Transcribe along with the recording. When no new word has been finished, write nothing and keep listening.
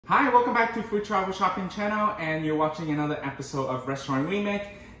Hi, welcome back to Food Travel Shopping channel, and you're watching another episode of Restaurant Remake.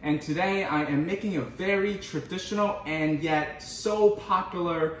 And today I am making a very traditional and yet so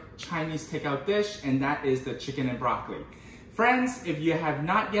popular Chinese takeout dish, and that is the chicken and broccoli. Friends, if you have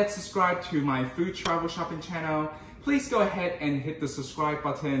not yet subscribed to my Food Travel Shopping channel, please go ahead and hit the subscribe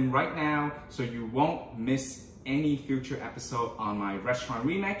button right now so you won't miss any future episode on my Restaurant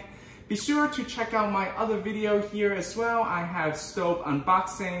Remake. Be sure to check out my other video here as well. I have Staub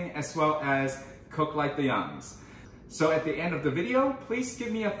unboxing as well as Cook Like the Youngs. So at the end of the video, please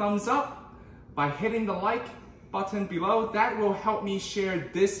give me a thumbs up by hitting the like button below. That will help me share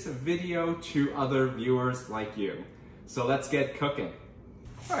this video to other viewers like you. So let's get cooking.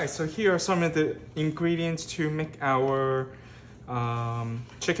 Alright, so here are some of the ingredients to make our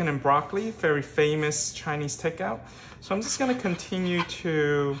chicken and broccoli, very famous Chinese takeout. So I'm just gonna continue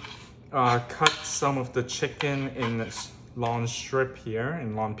to cut some of the chicken in long strip here,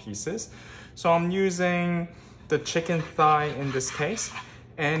 in long pieces. So I'm using the chicken thigh in this case.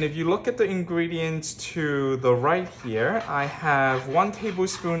 And if you look at the ingredients to the right here, I have 1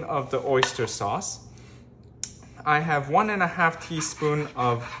 tablespoon of the oyster sauce. I have 1.5 teaspoon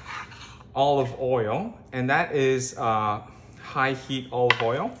of olive oil, and that is high heat olive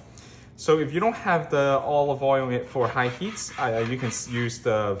oil. So if you don't have the olive oil for high heats, you can use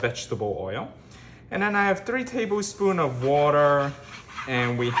the vegetable oil. And then I have 3 tablespoons of water,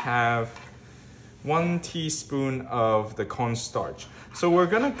 and we have 1 teaspoon of the cornstarch. So we're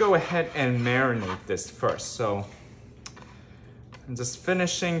gonna go ahead and marinate this first. So I'm just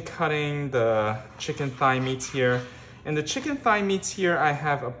finishing cutting the chicken thigh meats here. And the chicken thigh meats here, I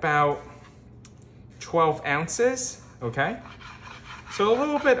have about 12 ounces, okay? So a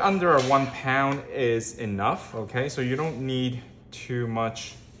little bit under 1 pound is enough, okay? So you don't need too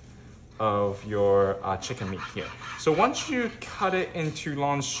much of your chicken meat here. So once you cut it into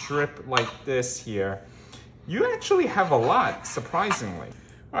long strip like this here, you actually have a lot, surprisingly.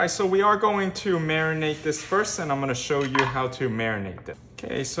 All right, so we are going to marinate this first, and I'm gonna show you how to marinate it.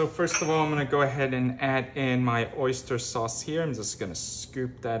 Okay, so first of all, I'm gonna go ahead and add in my oyster sauce here. I'm just gonna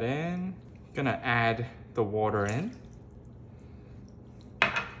scoop that in. Gonna add the water in.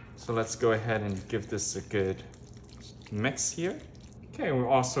 So let's go ahead and give this a good mix here. Okay, we're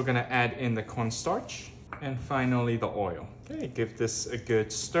also gonna add in the cornstarch and finally the oil. Okay, give this a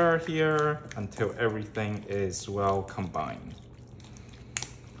good stir here until everything is well combined.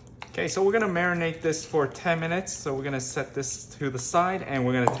 Okay, so we're gonna marinate this for 10 minutes. So we're gonna set this to the side and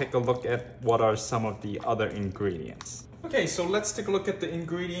we're gonna take a look at what are some of the other ingredients. Okay, so let's take a look at the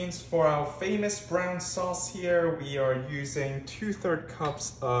ingredients for our famous brown sauce here. We are using 2/3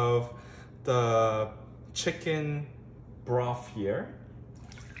 cups of the chicken broth here.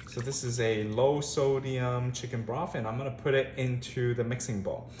 So this is a low sodium chicken broth, and I'm gonna put it into the mixing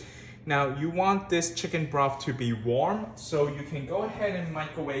bowl. Now you want this chicken broth to be warm, so you can go ahead and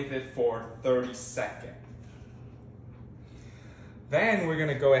microwave it for 30 seconds. Then we're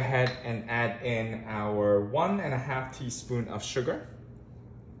gonna go ahead and add in our 1.5 teaspoon of sugar.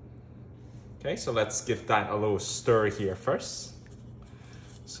 Okay, so let's give that a little stir here first.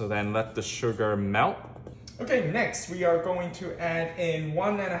 So then let the sugar melt. Okay, next we are going to add in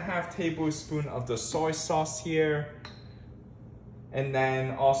 1.5 tablespoon of the soy sauce here. And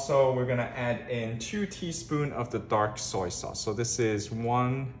then also we're gonna add in 2 teaspoons of the dark soy sauce. So this is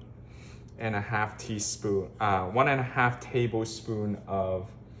 1.5 tablespoon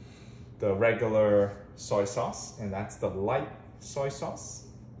of the regular soy sauce, and that's the light soy sauce.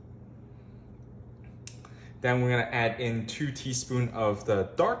 Then we're gonna add in 2 teaspoons of the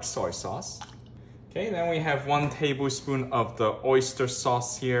dark soy sauce. Okay, then we have 1 tablespoon of the oyster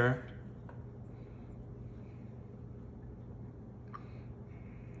sauce here.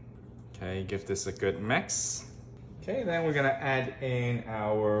 Okay, give this a good mix. Okay, then we're gonna add in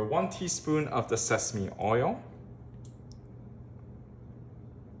our 1 teaspoon of the sesame oil.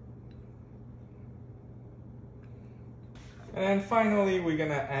 And then finally, we're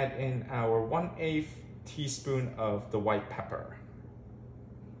gonna add in our 1/8 teaspoon of the white pepper.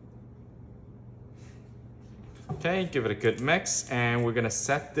 Okay, give it a good mix, and we're gonna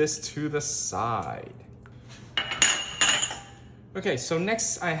set this to the side. Okay, so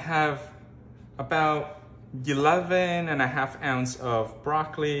next I have about 11.5 ounces of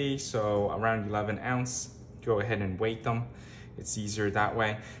broccoli, so around 11 ounces. Go ahead and weight them. It's easier that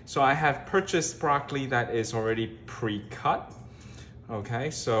way. So I have purchased broccoli that is already pre-cut. Okay,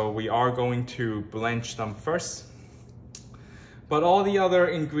 so we are going to blanch them first. But all the other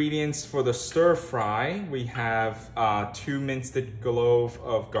ingredients for the stir fry, we have 2 minced cloves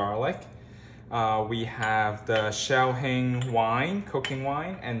of garlic, We have the Shaoheng wine, cooking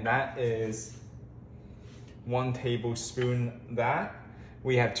wine, and that is 1 tablespoon that.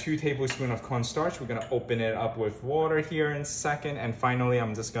 We have 2 tablespoons of cornstarch. We're gonna open it up with water here in a second. And finally,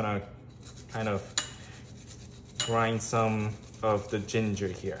 I'm just gonna kind of grind some of the ginger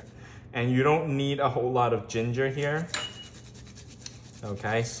here. And you don't need a whole lot of ginger here.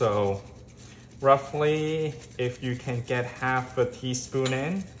 Okay, so roughly, if you can get half a teaspoon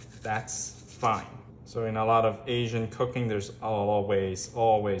in, that's fine. So in a lot of Asian cooking, there's always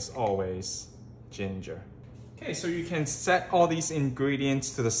ginger. Okay, so you can set all these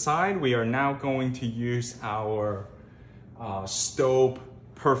ingredients to the side. We are now going to use our Staub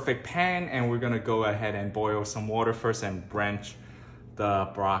perfect pan, and we're gonna go ahead and boil some water first and blanch the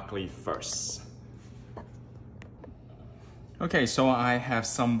broccoli first. Okay, so I have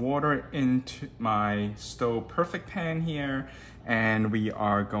some water into my Staub perfect pan here, and we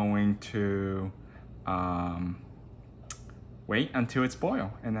are going to wait until it's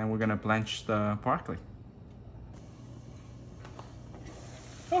boiled, and then we're gonna blanch the broccoli.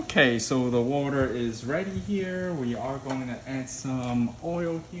 Okay, so the water is ready here. We are going to add some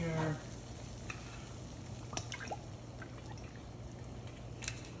oil here.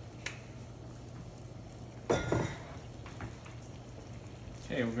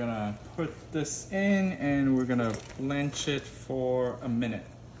 Okay, we're gonna put this in and we're gonna blanch it for a minute.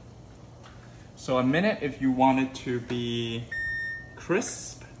 So a minute if you want it to be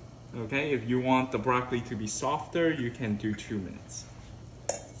crisp. Okay, if you want the broccoli to be softer, you can do 2 minutes.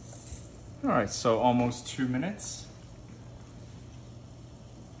 All right, so almost 2 minutes.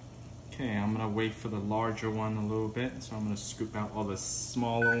 Okay, I'm gonna wait for the larger one a little bit. So I'm gonna scoop out all the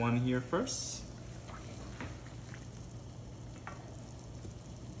smaller one here first.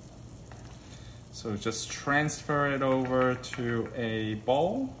 So just transfer it over to a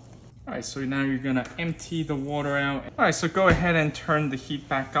bowl. All right, so now you're gonna empty the water out. All right, so go ahead and turn the heat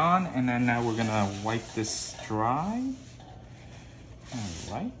back on, and then now we're gonna wipe this dry. All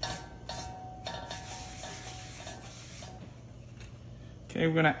right. Okay,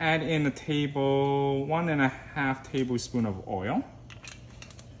 we're gonna add in a 1.5 tablespoons of oil.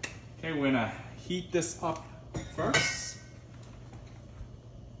 Okay, we're gonna heat this up first.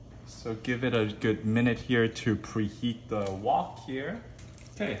 So give it a good minute here to preheat the wok here.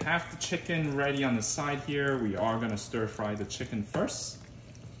 Okay, have the chicken ready on the side here. We are gonna stir fry the chicken first.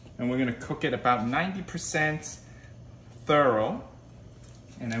 And we're gonna cook it about 90% thorough.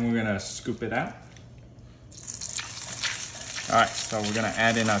 And then we're gonna scoop it out. All right, so we're gonna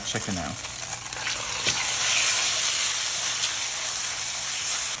add in our chicken now.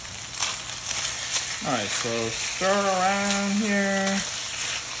 All right, so stir around here.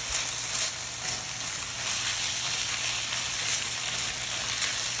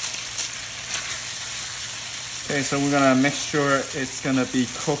 Okay, so we're gonna make sure it's gonna be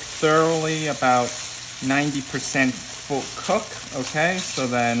cooked thoroughly, about 90% full cook, okay? So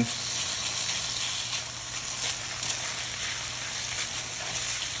then,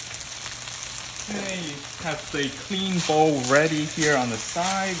 okay, you have the clean bowl ready here on the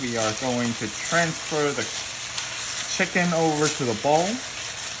side. We are going to transfer the chicken over to the bowl.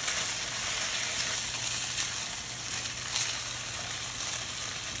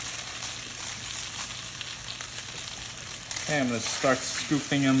 Okay, I'm gonna start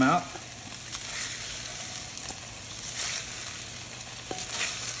scooping them out.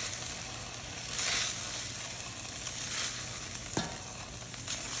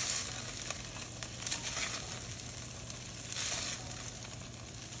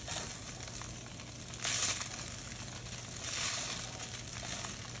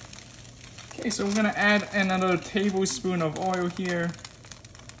 Okay, so we're gonna add another tablespoon of oil here.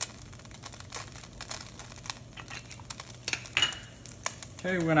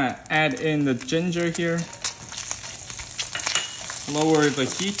 Okay, we're gonna add in the ginger here. Lower the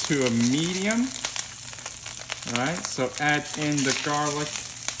heat to a medium. All right, so add in the garlic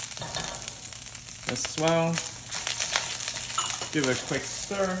as well. Give a quick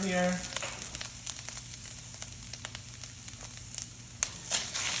stir here.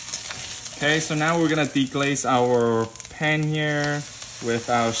 Okay, so now we're gonna deglaze our pan here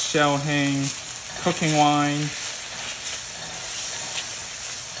with our Shaoheng cooking wine.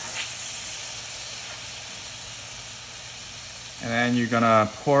 And then you're gonna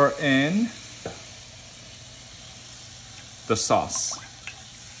pour in the sauce.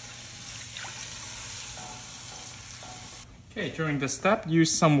 Okay, during this step,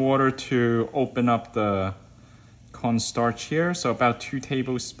 use some water to open up the cornstarch here. So about 2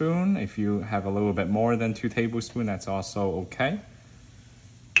 tablespoons. If you have a little bit more than 2 tablespoons, that's also okay.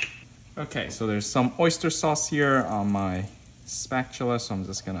 Okay, so there's some oyster sauce here on my spatula, so I'm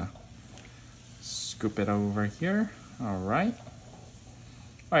just gonna scoop it over here. All right.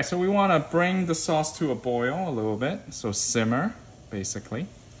 All right, so we wanna bring the sauce to a boil a little bit, so simmer, basically.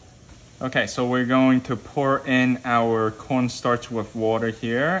 Okay, so we're going to pour in our cornstarch with water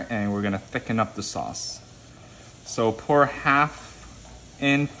here, and we're gonna thicken up the sauce. So pour half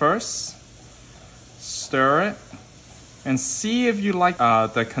in first, stir it, and see if you like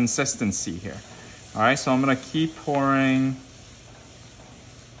the consistency here. All right, so I'm gonna keep pouring,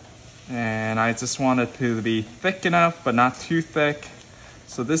 and I just want it to be thick enough, but not too thick.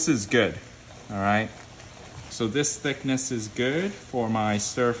 So this is good, all right? So this thickness is good for my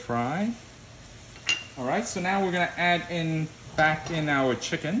stir fry. All right, so now we're gonna back in our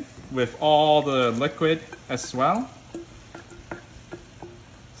chicken with all the liquid as well.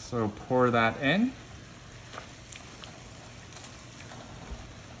 So pour that in.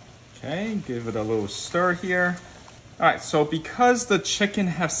 Okay, give it a little stir here. All right, so because the chicken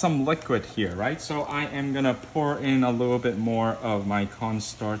has some liquid here, right? So I am gonna pour in a little bit more of my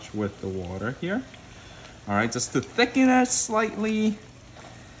cornstarch with the water here. All right, just to thicken it slightly.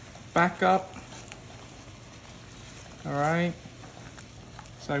 Back up. All right.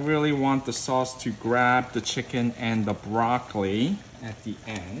 So I really want the sauce to grab the chicken and the broccoli at the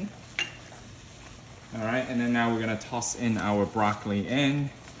end. All right, and then now we're gonna toss in our broccoli in.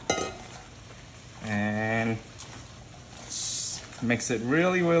 And mix it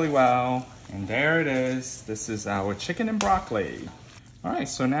really, really well. And there it is. This is our chicken and broccoli. All right,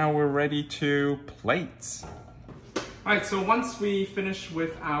 so now we're ready to plate. All right, so once we finish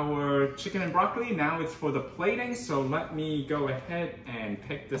with our chicken and broccoli, now it's for the plating. So let me go ahead and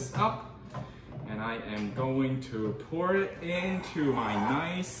pick this up. And I am going to pour it into my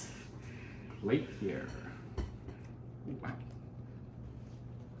nice plate here. Ooh, wow.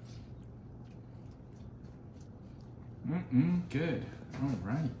 Good. All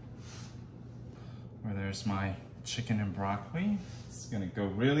right. Well, there's my chicken and broccoli. It's gonna go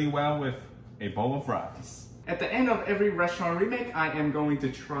really well with a bowl of rice. At the end of every restaurant remake, I am going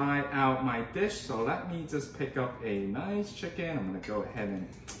to try out my dish. So let me just pick up a nice chicken. I'm gonna go ahead and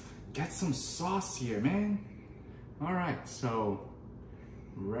get some sauce here, man. All right, so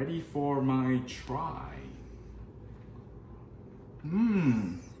ready for my try.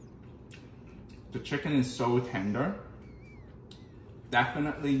 The chicken is so tender.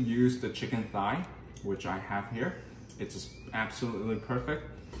 Definitely use the chicken thigh, which I have here. It's just absolutely perfect.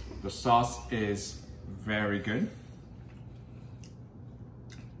 The sauce is very good.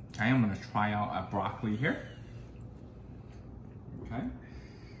 Okay, I'm gonna try out a broccoli here. Okay.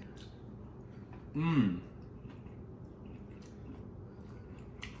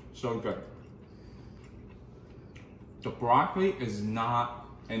 So good. The broccoli is not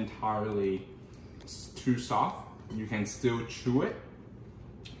entirely too soft. You can still chew it.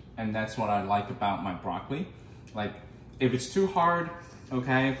 And that's what I like about my broccoli. Like, if it's too hard,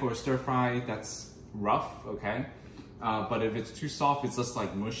 okay, for a stir fry, that's rough, okay? But if it's too soft, it's just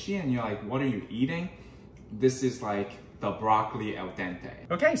like mushy and you're like, what are you eating? This is like the broccoli al dente.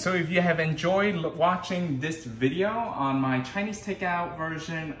 Okay, so if you have enjoyed watching this video on my Chinese takeout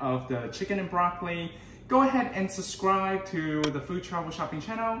version of the chicken and broccoli, go ahead and subscribe to the Food Travel Shopping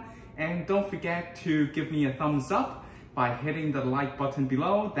channel. And don't forget to give me a thumbs up by hitting the like button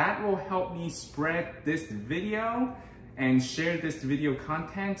below. That will help me spread this video and share this video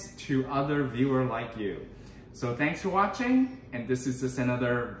content to other viewers like you. So thanks for watching, and this is just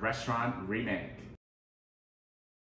another restaurant remake.